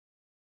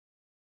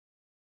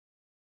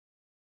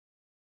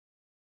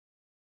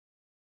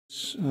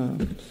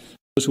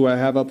Those who I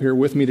have up here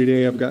with me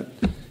today, I've got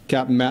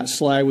Captain Matt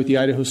Sly with the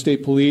Idaho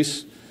State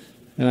Police,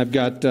 and I've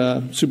got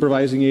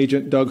Supervising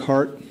Agent Doug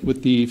Hart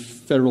with the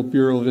Federal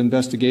Bureau of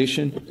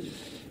Investigation.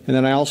 And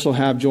then I also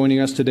have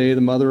joining us today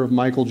the mother of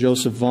Michael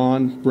Joseph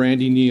Vaughan,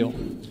 Brandy Neal.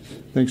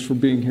 Thanks for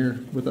being here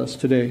with us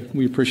today.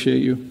 We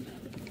appreciate you.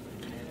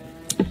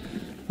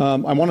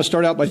 I want to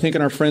start out by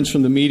thanking our friends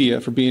from the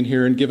media for being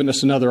here and giving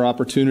us another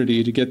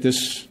opportunity to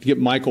get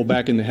Michael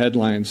back in the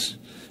headlines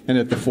and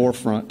at the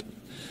forefront.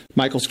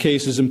 Michael's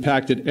case has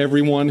impacted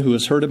everyone who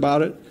has heard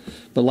about it,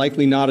 but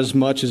likely not as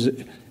much as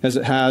it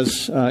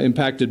has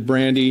impacted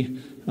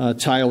Brandy,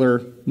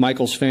 Tyler,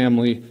 Michael's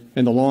family,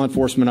 and the law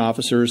enforcement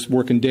officers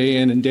working day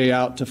in and day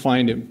out to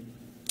find him.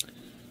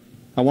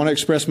 I want to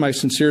express my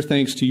sincere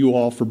thanks to you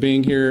all for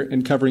being here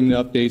and covering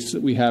the updates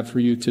that we have for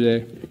you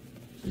today.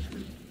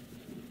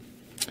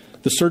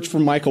 The search for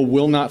Michael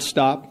will not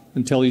stop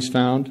until he's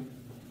found,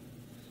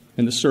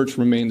 and the search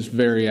remains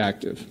very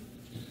active.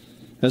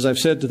 As I've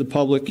said to the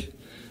public,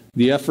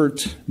 the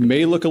effort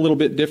may look a little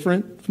bit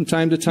different from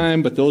time to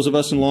time, but those of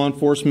us in law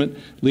enforcement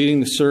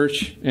leading the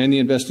search and the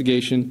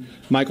investigation,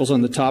 Michael's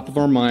on the top of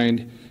our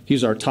mind.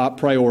 He's our top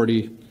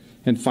priority,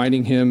 and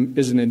finding him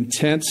is an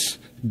intense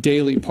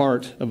daily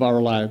part of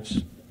our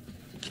lives.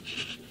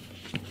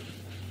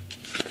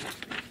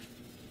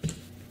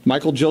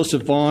 Michael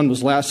Joseph Vaughan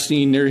was last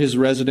seen near his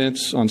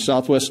residence on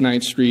Southwest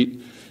 9th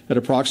Street at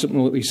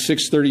approximately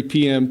 6:30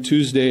 p.m.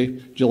 Tuesday,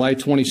 July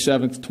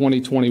 27th,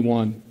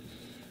 2021.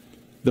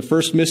 The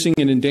first missing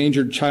and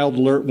endangered child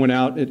alert went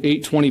out at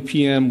 8:20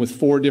 p.m. with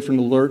 4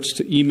 different alerts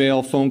to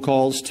email, phone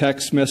calls,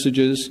 text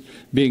messages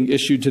being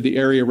issued to the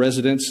area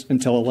residents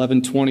until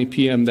 11:20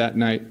 p.m. that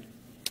night.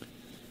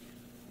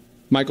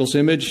 Michael's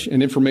image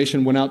and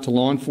information went out to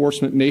law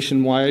enforcement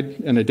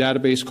nationwide and a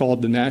database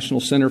called the National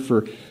Center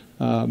for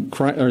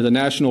the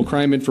National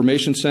Crime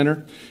Information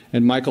Center,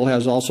 and Michael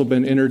has also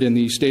been entered in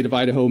the State of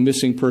Idaho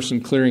Missing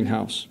Person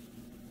Clearinghouse.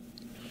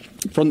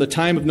 From the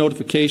time of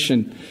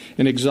notification,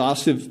 an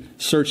exhaustive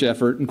search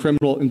effort and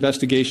criminal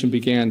investigation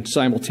began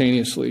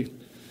simultaneously.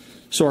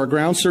 So our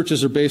ground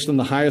searches are based on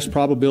the highest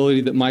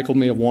probability that Michael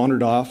may have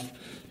wandered off,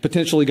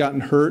 potentially gotten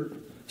hurt,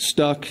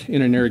 stuck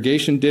in an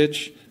irrigation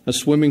ditch, a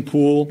swimming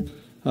pool,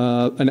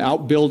 an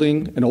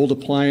outbuilding, an old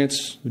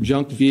appliance, a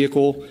junk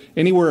vehicle,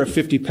 anywhere a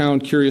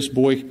 50-pound curious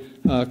boy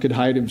could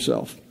hide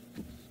himself.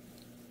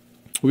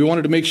 We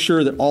wanted to make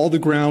sure that all the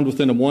ground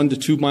within a 1 to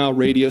 2 mile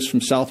radius from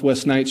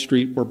Southwest 9th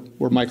Street,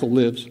 where Michael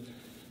lives,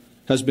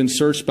 has been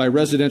searched by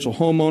residential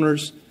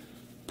homeowners,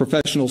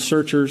 professional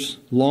searchers,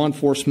 law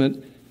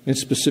enforcement, and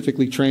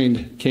specifically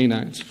trained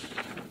canines.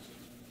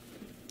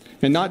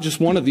 And not just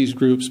one of these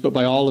groups, but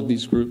by all of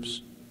these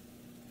groups.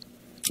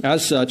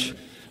 As such,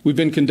 we've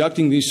been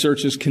conducting these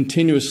searches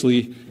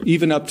continuously,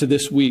 even up to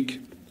this week.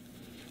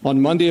 On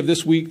Monday of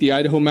this week, the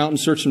Idaho Mountain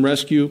Search and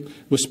Rescue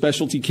with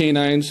specialty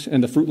canines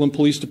and the Fruitland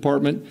Police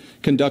Department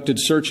conducted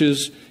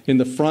searches in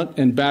the front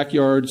and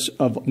backyards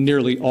of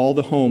nearly all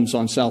the homes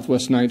on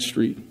Southwest 9th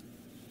Street,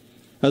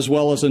 as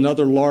well as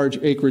another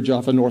large acreage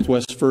off of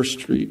Northwest 1st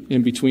Street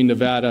in between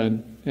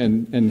Nevada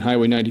and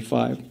Highway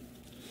 95.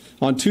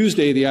 On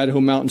Tuesday, the Idaho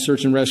Mountain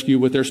Search and Rescue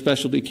with their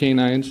specialty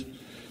canines,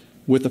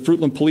 with the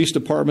Fruitland Police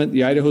Department,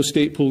 the Idaho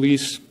State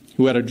Police,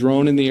 who had a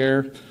drone in the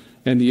air,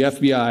 and the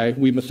FBI,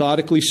 we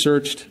methodically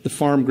searched the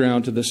farm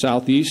ground to the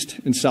southeast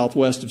and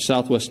southwest of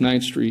Southwest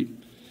 9th Street.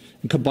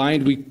 And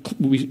combined,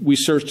 we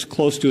searched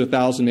close to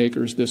 1,000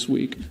 acres this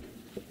week.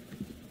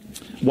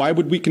 Why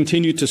would we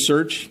continue to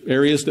search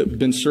areas that have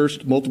been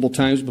searched multiple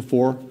times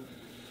before?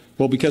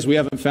 Well, because we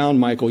haven't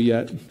found Michael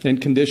yet,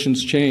 and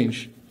conditions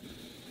change.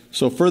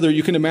 So further,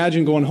 you can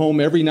imagine going home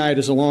every night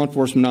as a law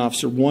enforcement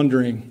officer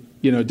wondering,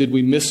 did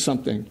we miss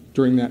something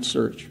during that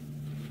search?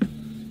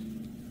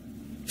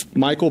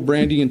 Michael,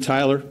 Brandy, and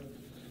Tyler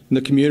and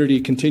the community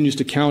continues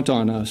to count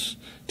on us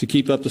to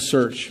keep up the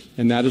search,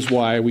 and that is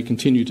why we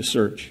continue to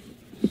search.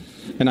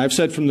 And I've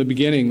said from the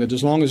beginning that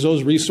as long as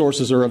those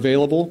resources are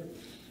available,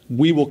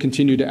 we will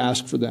continue to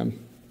ask for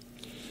them.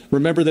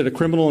 Remember that a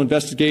criminal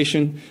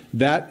investigation,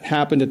 that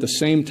happened at the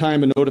same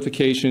time of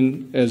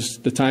notification as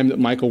the time that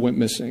Michael went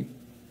missing.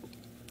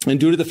 And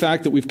due to the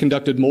fact that we've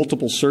conducted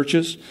multiple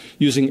searches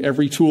using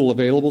every tool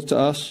available to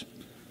us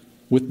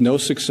with no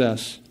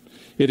success,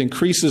 it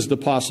increases the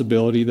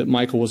possibility that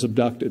Michael was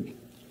abducted.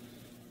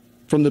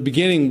 From the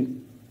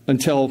beginning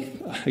until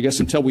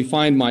we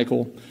find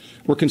Michael,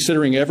 we're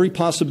considering every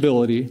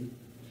possibility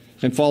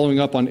and following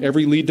up on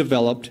every lead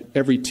developed,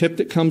 every tip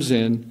that comes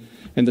in,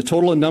 and the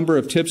total number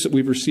of tips that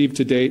we've received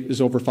to date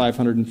is over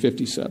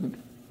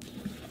 557.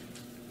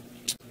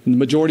 And the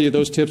majority of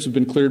those tips have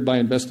been cleared by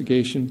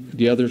investigation.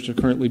 The others are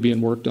currently being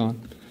worked on.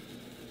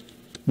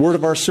 Word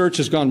of our search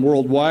has gone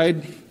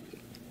worldwide,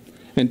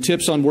 and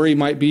tips on where he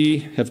might be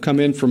have come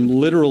in from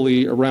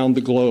literally around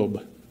the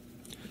globe.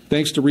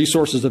 Thanks to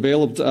resources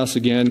available to us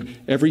again,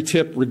 every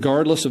tip,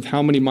 regardless of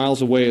how many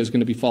miles away, is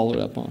going to be followed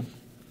up on.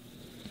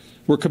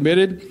 We're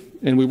committed,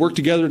 and we work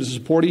together to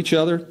support each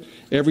other.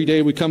 Every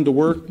day we come to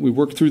work, we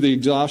work through the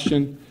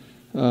exhaustion,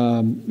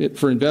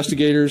 For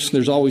investigators,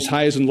 there's always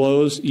highs and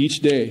lows. Each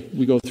day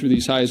we go through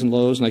these highs and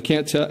lows, and I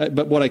can't tell,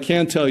 but what I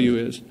can tell you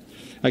is,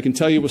 I can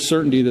tell you with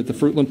certainty that the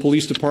Fruitland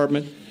Police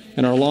Department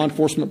and our law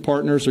enforcement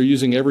partners are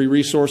using every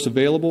resource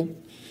available,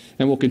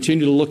 and will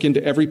continue to look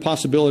into every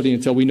possibility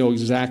until we know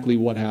exactly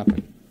what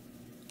happened.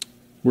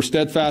 We're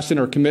steadfast in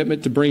our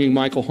commitment to bringing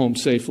Michael home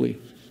safely.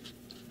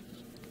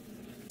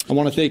 I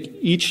want to thank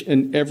each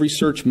and every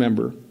search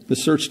member, the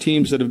search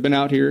teams that have been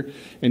out here,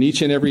 and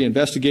each and every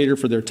investigator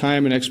for their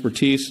time and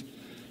expertise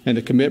and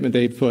the commitment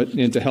they've put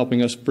into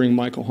helping us bring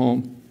Michael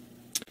home.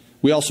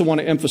 We also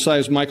want to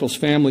emphasize Michael's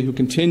family, who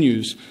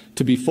continues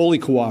to be fully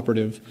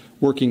cooperative,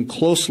 working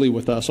closely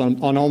with us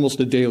on almost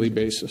a daily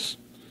basis.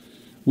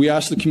 We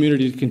ask the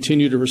community to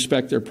continue to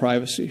respect their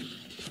privacy.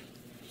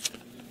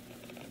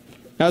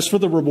 As for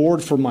the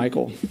reward for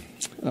Michael,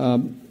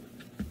 the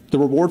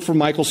reward for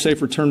Michael's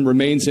safe return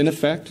remains in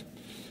effect,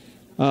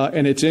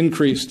 and it's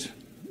increased.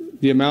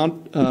 The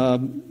amount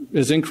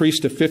is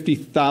increased to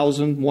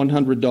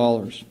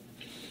 $50,100,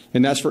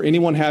 and that's for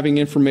anyone having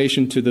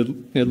information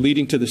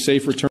leading to the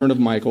safe return of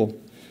Michael,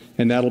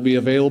 and that'll be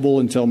available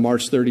until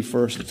March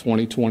 31st,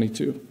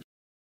 2022.